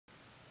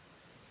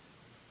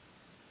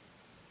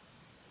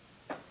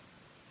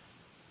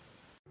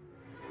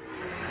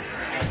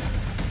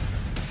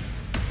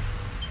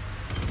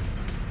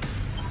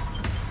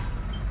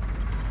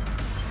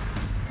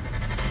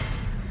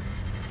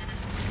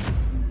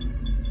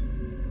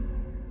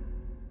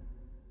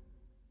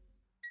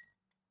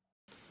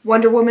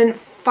Wonder Woman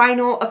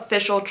final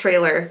official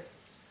trailer.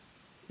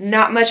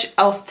 Not much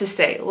else to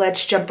say.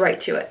 Let's jump right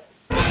to it.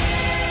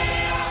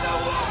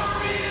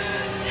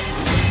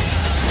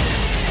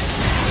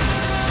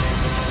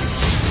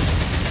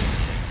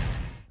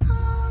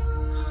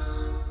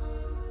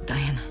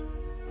 Diana,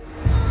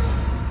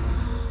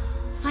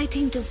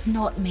 fighting does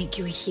not make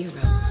you a hero.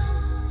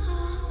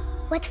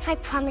 What if I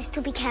promise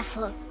to be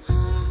careful?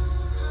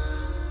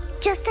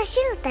 Just a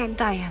shield then.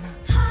 Diana.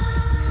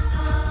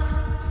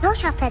 No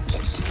sharp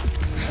edges.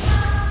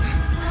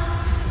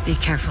 Be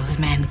careful of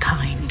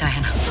mankind,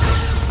 Diana.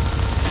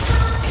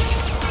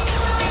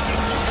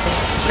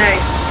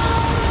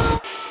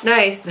 Nice.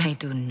 Nice. They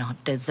do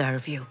not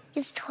deserve you.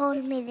 You've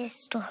told me this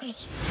story.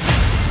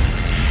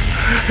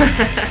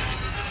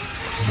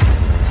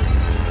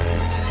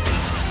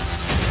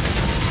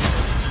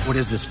 What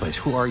is this place?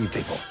 Who are you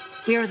people?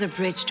 We are the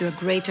bridge to a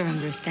greater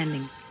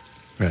understanding.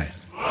 Right.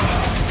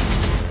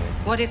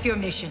 What is your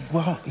mission?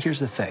 Well, here's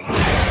the thing.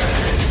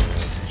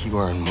 You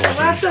are in more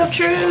Lasso of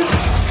Truth.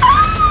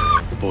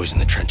 The boys in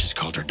the trenches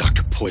called her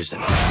Dr.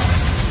 Poison.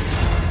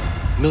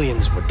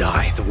 Millions would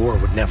die. The war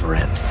would never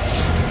end.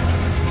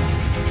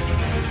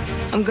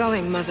 I'm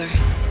going, Mother.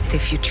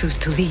 If you choose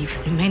to leave,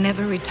 you may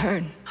never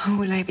return. Who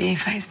will I be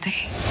if I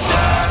stay?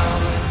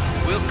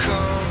 Will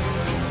come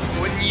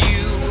when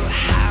you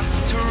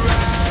have to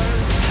rise.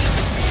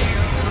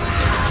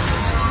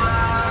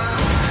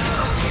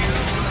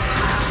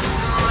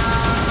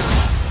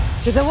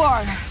 To the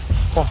war.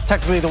 Well,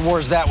 technically the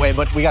war's that way,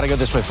 but we gotta go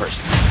this way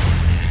first.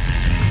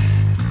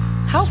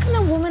 How can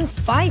a woman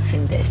fight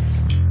in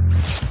this?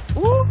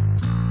 Ooh.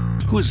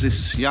 Who is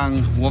this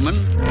young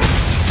woman?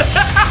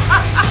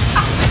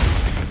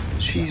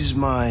 She's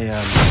my,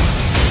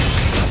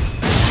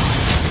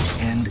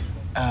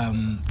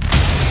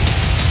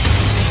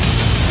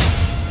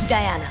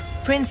 Diana,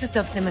 Princess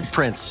of the Mist.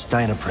 Prince.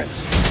 Diana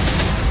Prince.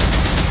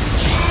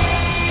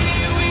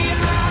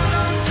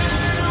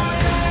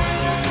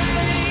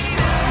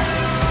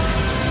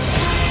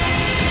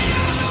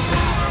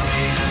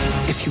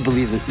 If you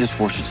believe that this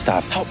war should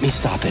stop, help me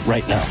stop it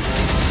right now.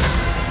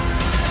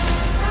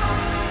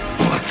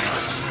 What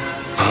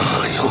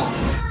are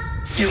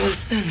you? You will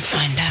soon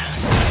find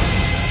out.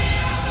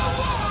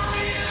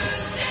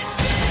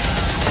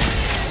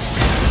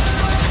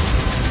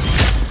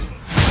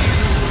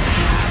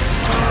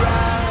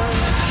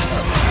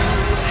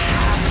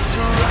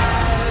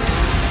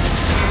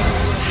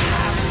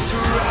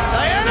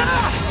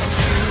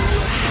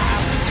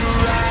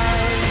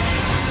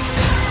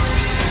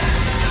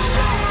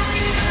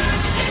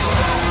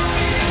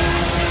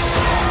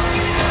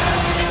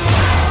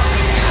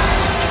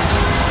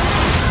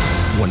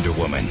 Wonder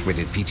Woman,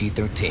 rated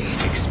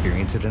PG-13.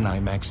 Experience it in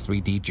IMAX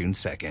 3D June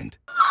 2nd.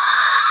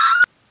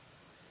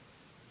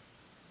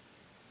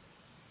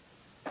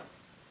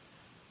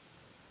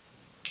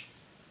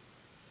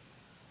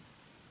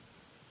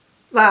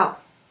 Wow.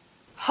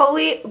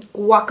 Holy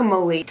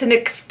guacamole. It's an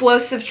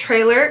explosive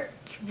trailer.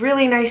 It's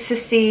really nice to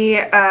see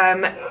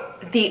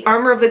the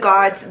armor of the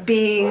gods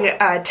being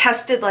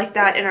tested like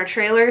that in our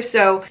trailer.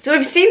 So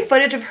we've seen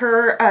footage of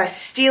her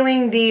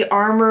stealing the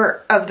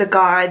armor of the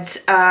gods,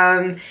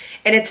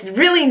 and it's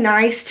really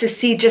nice to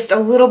see just a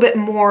little bit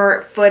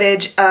more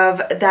footage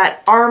of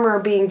that armor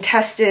being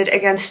tested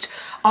against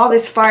all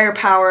this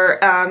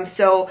firepower.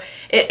 So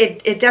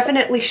it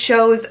definitely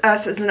shows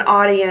us as an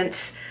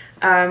audience,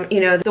 you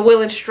know, the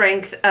will and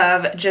strength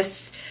of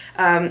just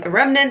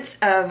remnants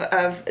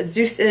of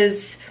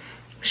Zeus's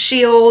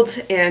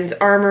shield and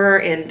armor,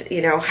 and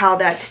you know how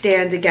that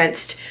stands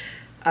against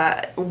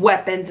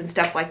weapons and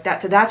stuff like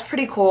that. So that's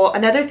pretty cool.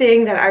 Another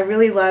thing that I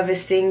really love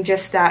is seeing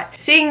just that,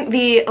 seeing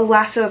the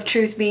lasso of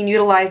truth being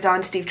utilized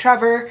on Steve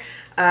Trevor.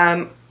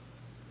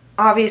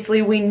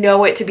 Obviously we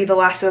know it to be the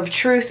lasso of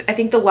truth. I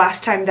think the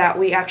last time that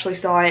we actually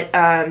saw it,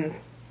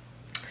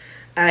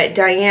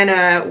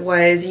 Diana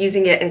was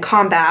using it in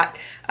combat,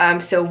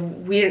 so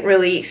we didn't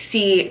really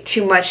see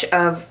too much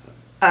of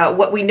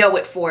what we know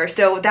it for.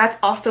 So that's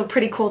also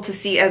pretty cool to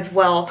see as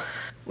well.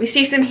 We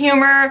see some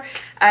humor,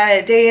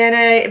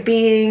 Diana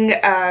being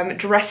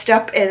dressed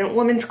up in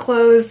women's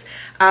clothes.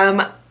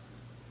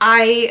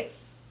 I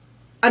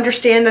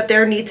understand that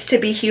there needs to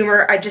be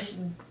humor.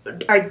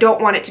 I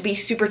don't want it to be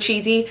super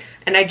cheesy,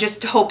 and I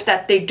just hope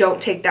that they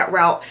don't take that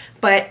route.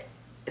 But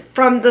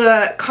from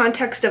the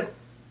context of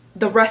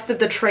the rest of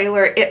the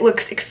trailer, it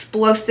looks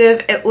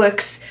explosive, it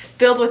looks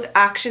filled with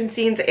action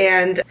scenes,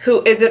 and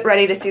who isn't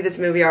ready to see this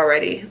movie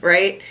already,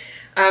 right?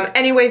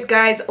 Anyways,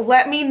 guys,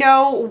 let me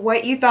know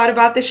what you thought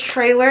about this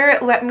trailer.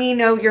 Let me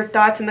know your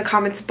thoughts in the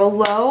comments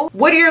below.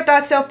 What are your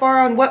thoughts so far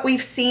on what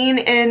we've seen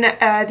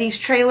in these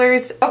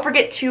trailers? Don't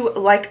forget to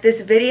like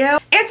this video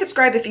and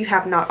subscribe if you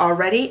have not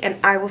already, and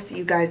I will see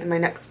you guys in my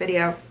next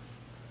video.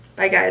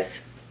 Bye,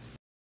 guys.